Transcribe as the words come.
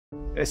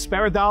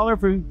Spare a dollar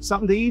for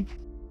something to eat?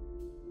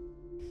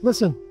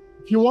 Listen,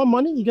 if you want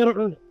money, you gotta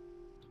earn it.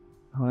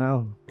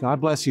 Well,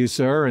 God bless you,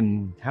 sir,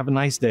 and have a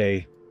nice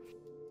day.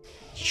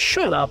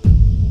 Shut up!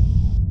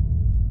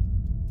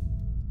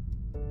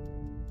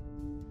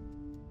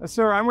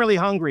 Sir, I'm really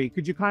hungry.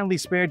 Could you kindly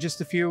spare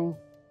just a few?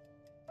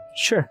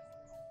 Sure.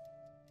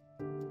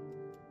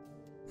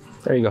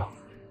 There you go.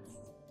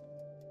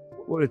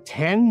 What,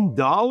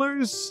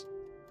 $10?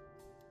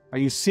 Are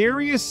you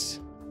serious?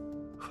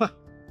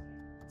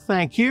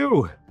 Thank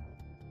you.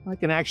 I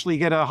can actually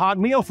get a hot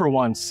meal for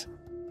once.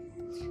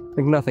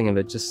 Think nothing of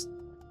it. Just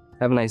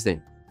have a nice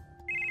day.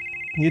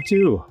 You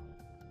too.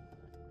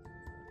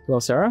 Hello,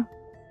 Sarah?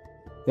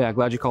 Yeah,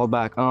 glad you called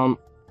back.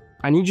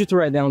 I need you to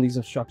write down these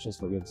instructions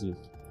for good use.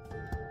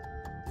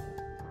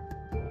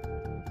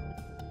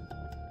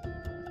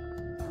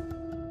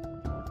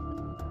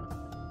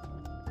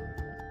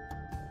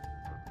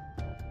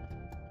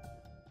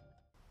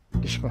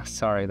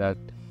 Sorry, that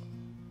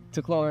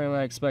took longer than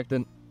I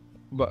expected,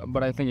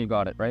 but I think you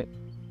got it, right?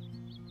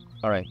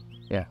 All right,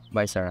 yeah,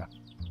 bye, Sarah.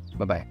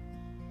 Bye-bye.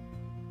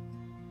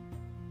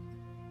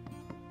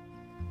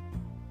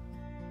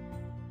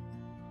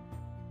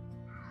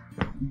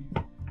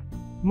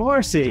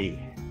 Marcy,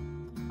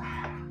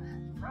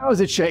 how's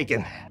it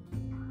shaking?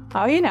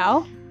 Oh, you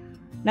know,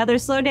 another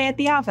slow day at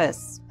the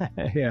office.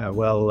 Yeah,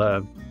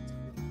 well,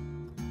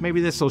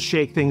 maybe this'll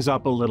shake things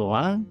up a little,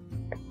 huh?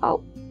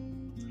 Oh.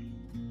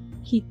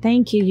 Pete,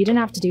 thank you. You didn't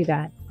have to do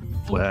that.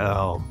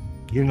 Well,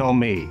 you know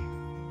me.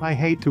 I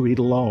hate to eat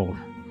alone.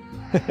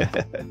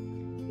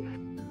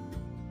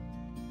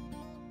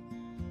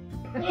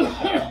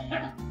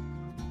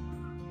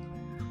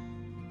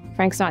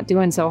 Frank's not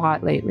doing so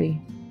hot lately.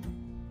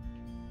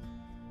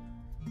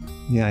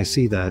 Yeah, I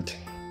see that.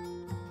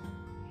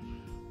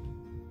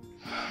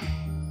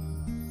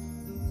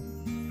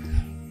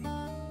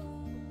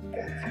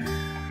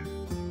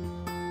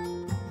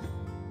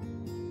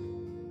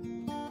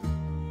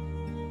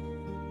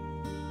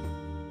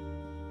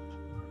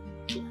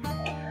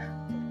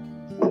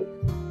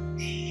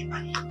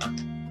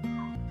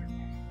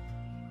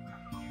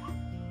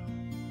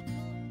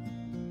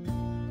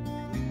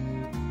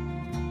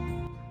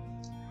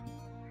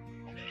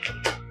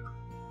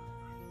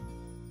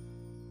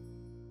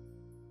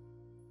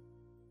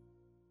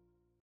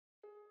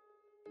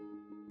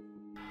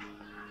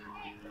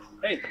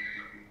 Hey.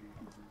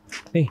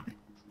 Hey.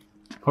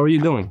 How are you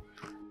doing?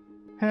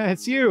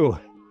 It's you.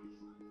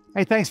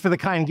 Hey, thanks for the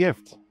kind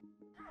gift.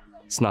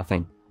 It's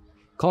nothing.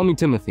 Call me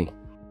Timothy.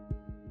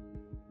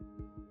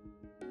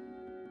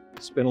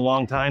 It's been a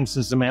long time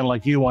since a man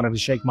like you wanted to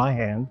shake my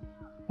hand.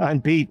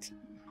 I'm Pete.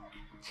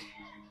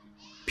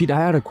 Pete, I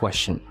had a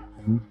question.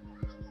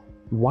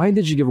 Why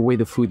did you give away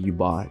the food you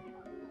bought?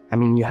 I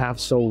mean, you have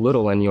so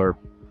little and you're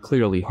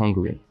clearly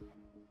hungry.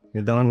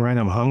 You're darn right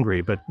I'm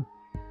hungry, but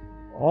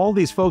all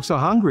these folks are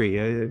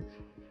hungry.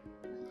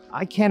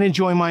 I can't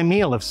enjoy my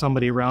meal if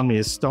somebody around me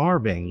is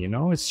starving, you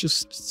know?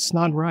 It's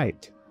not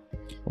right.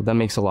 Well, that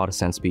makes a lot of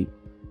sense, Pete.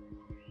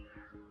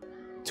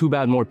 Too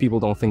bad more people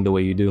don't think the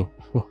way you do.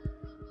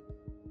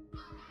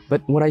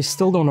 But what I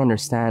still don't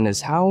understand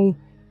is how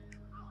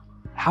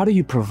do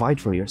you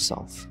provide for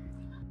yourself?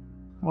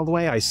 Well, the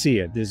way I see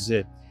it is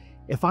that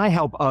if I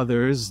help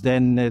others,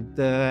 then it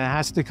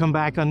has to come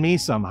back on me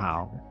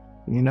somehow.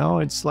 You know,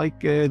 it's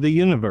like the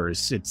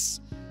universe.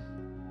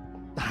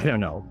 I don't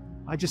know.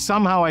 I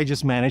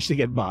just managed to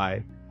get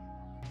by.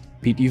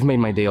 Pete, you've made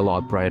my day a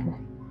lot brighter.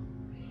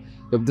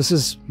 Look, this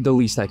is the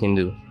least I can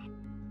do.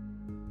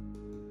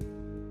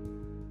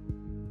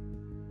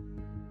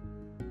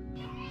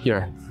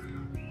 Here.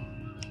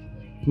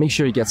 Make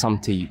sure you get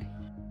something to eat.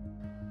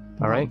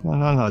 All right?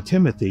 No,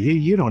 Timothy,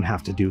 you don't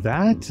have to do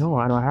that. No,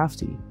 I don't have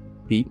to.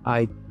 Pete,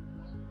 I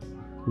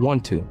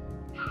want to.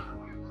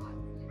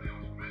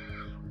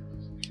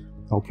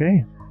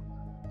 Okay.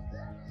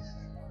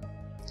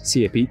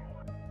 See ya, Pete.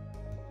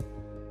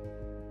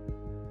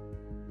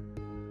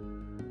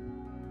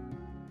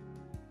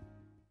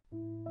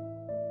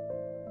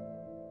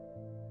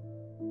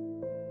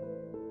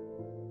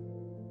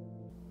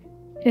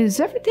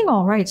 Is everything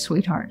all right,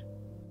 sweetheart?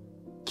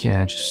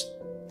 Yeah, just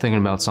thinking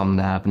about something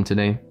that happened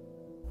today.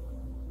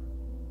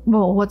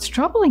 Well, what's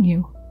troubling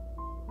you?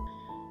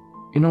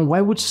 You know, why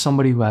would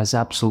somebody who has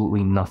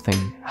absolutely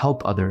nothing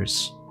help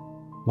others,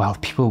 while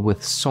people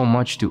with so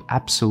much do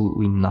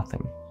absolutely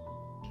nothing?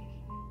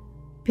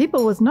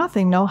 People with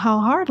nothing know how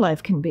hard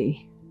life can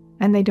be,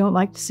 and they don't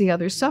like to see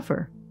others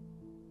suffer,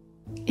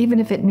 even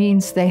if it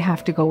means they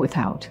have to go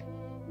without.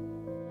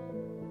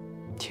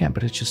 Yeah,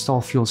 but it just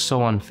all feels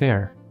so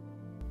unfair.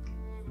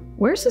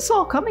 Where's this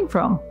all coming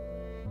from?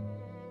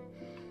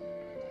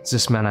 It's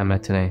this man I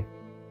met today.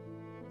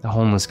 The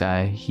homeless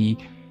guy. He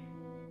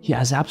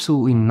has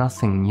absolutely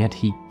nothing, yet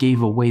he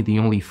gave away the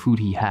only food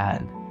he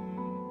had.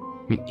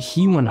 I mean,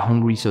 he went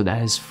hungry so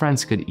that his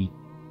friends could eat.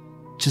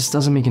 Just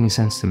doesn't make any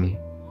sense to me.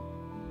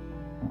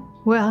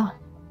 Well,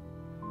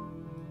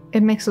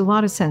 it makes a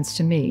lot of sense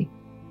to me.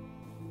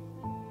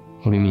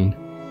 What do you mean?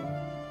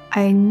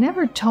 I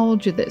never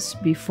told you this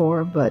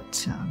before,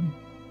 but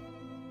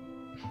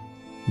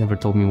Never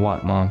told me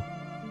what, Mom.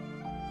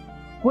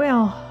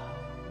 Well,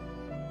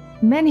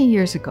 many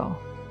years ago,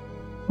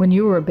 when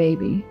you were a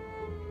baby,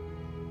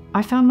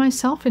 I found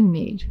myself in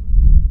need.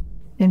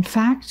 In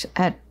fact,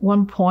 at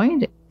one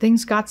point,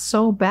 things got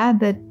so bad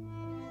that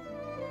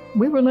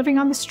we were living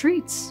on the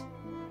streets.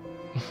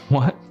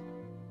 What?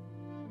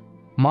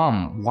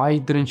 Mom, why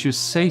didn't you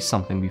say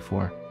something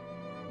before?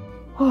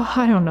 Oh,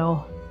 I don't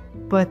know,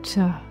 but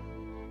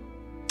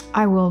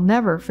I will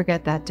never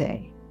forget that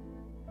day.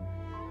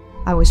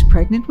 I was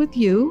pregnant with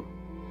you,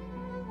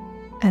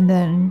 and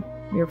then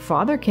your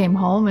father came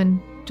home and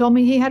told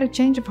me he had a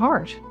change of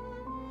heart.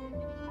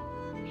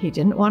 He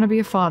didn't want to be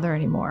a father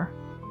anymore.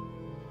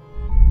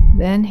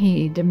 Then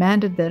he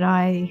demanded that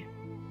I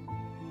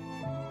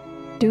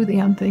do the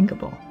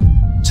unthinkable.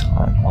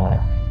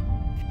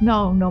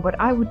 No, but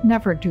I would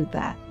never do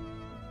that.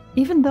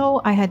 Even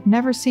though I had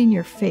never seen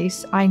your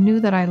face, I knew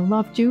that I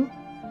loved you,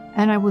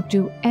 and I would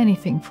do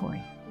anything for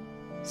you.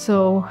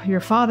 So your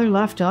father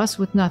left us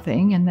with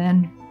nothing, and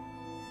then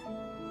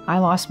I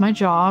lost my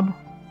job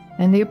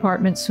and the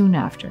apartment soon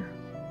after.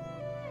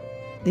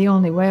 The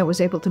only way I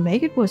was able to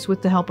make it was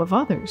with the help of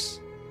others.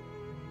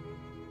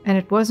 And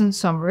it wasn't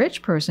some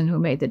rich person who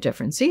made the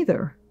difference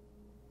either.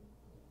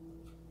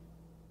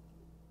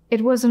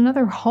 It was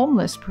another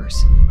homeless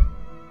person.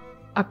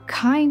 A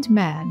kind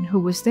man who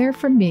was there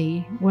for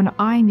me when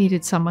I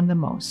needed someone the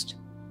most.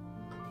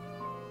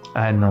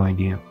 I had no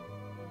idea.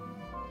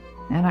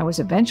 And I was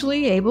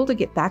eventually able to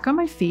get back on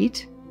my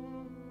feet.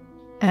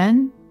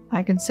 And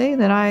I can say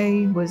that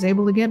I was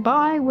able to get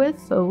by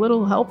with a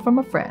little help from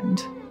a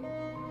friend.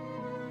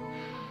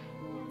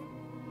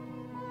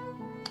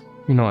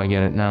 You know I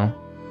get it now.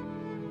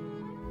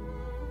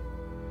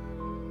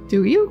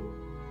 Do you?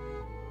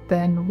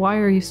 Then why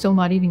are you still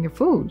not eating your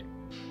food?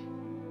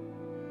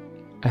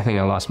 I think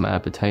I lost my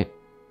appetite.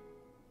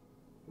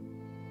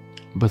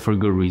 But for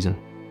good reason.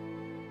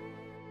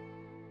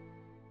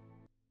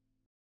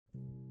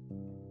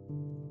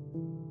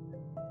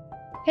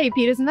 Hey,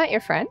 Pete, isn't that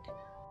your friend?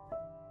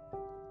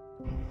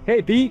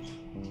 Hey Pete,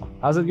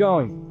 how's it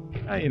going?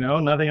 You know,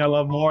 nothing I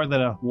love more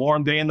than a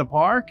warm day in the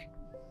park.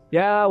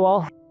 Yeah,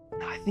 well,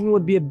 I think it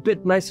would be a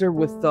bit nicer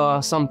with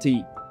some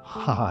tea.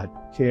 Ah,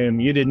 Tim,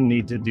 you didn't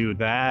need to do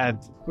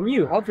that. From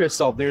you, help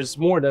yourself, there's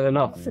more than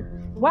enough.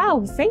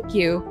 Wow, thank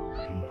you.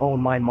 Oh,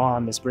 my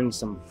mom is bringing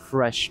some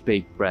fresh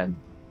baked bread.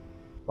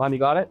 Mom, you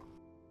got it?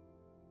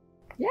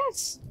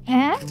 Yes,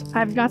 and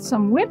I've got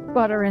some whipped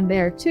butter in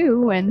there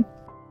too, and...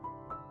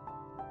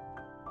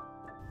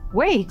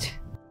 Wait!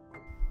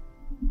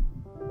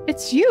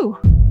 It's you!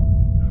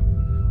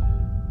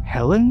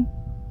 Helen?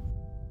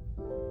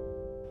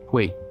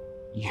 Wait,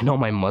 you know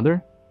my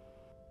mother?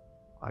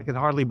 I can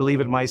hardly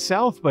believe it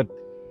myself, but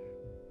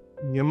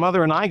your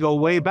mother and I go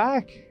way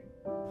back.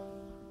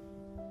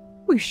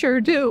 We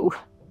sure do.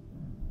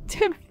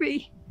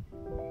 Timothy,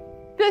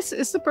 this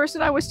is the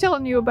person I was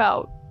telling you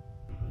about.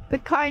 The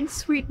kind,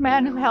 sweet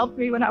man who helped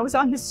me when I was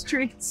on the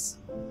streets.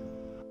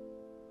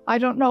 I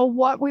don't know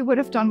what we would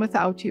have done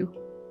without you.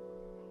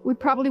 We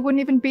probably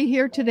wouldn't even be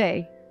here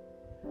today.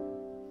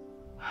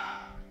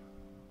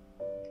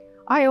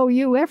 I owe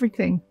you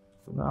everything.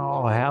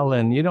 Oh,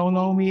 Helen, you don't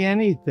owe me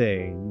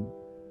anything.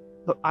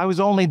 Look, I was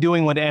only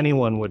doing what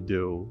anyone would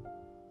do.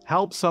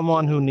 Help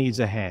someone who needs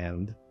a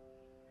hand.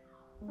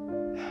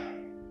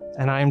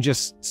 And I'm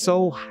just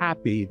so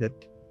happy that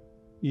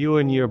you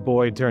and your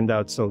boy turned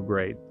out so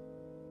great.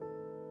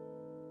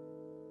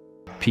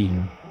 Pete,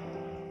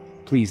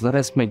 please let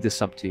us make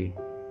this up to you.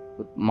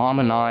 But Mom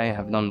and I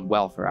have done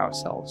well for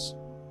ourselves.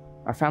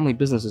 Our family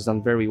business has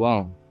done very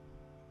well.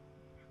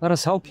 Let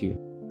us help you.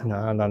 No,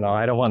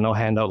 I don't want no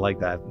handout like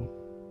that.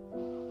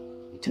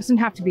 It doesn't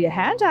have to be a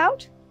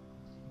handout.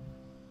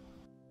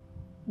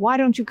 Why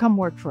don't you come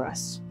work for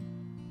us?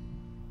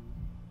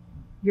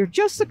 You're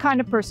just the kind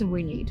of person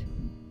we need.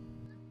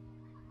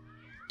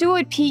 Do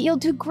it, Pete. You'll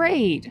do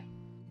great.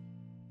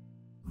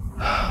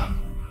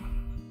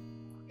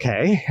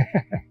 Okay.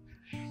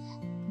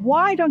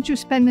 Why don't you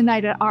spend the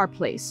night at our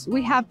place?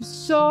 We have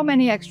so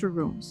many extra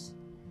rooms.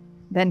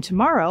 Then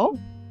tomorrow,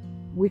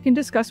 we can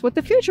discuss what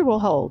the future will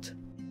hold.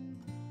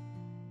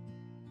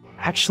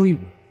 Actually,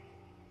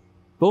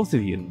 both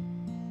of you.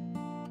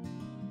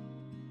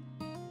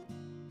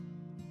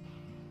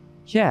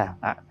 Yeah,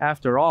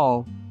 after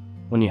all,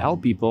 when you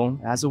help people,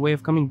 it has a way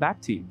of coming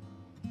back to you.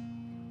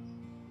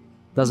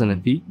 Doesn't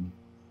it, Pete?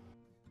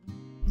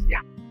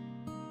 Yeah.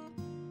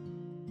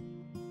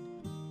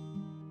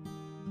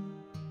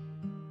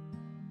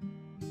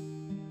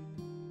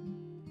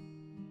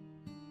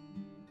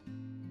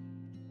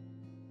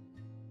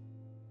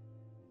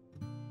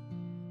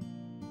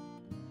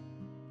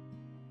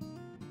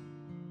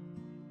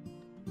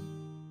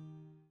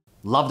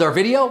 Loved our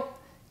video?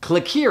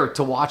 Click here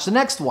to watch the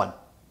next one.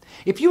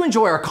 If you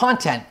enjoy our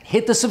content,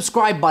 hit the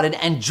subscribe button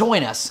and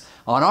join us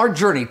on our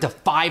journey to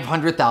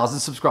 500,000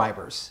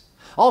 subscribers.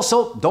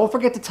 Also, don't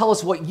forget to tell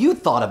us what you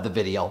thought of the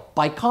video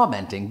by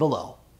commenting below.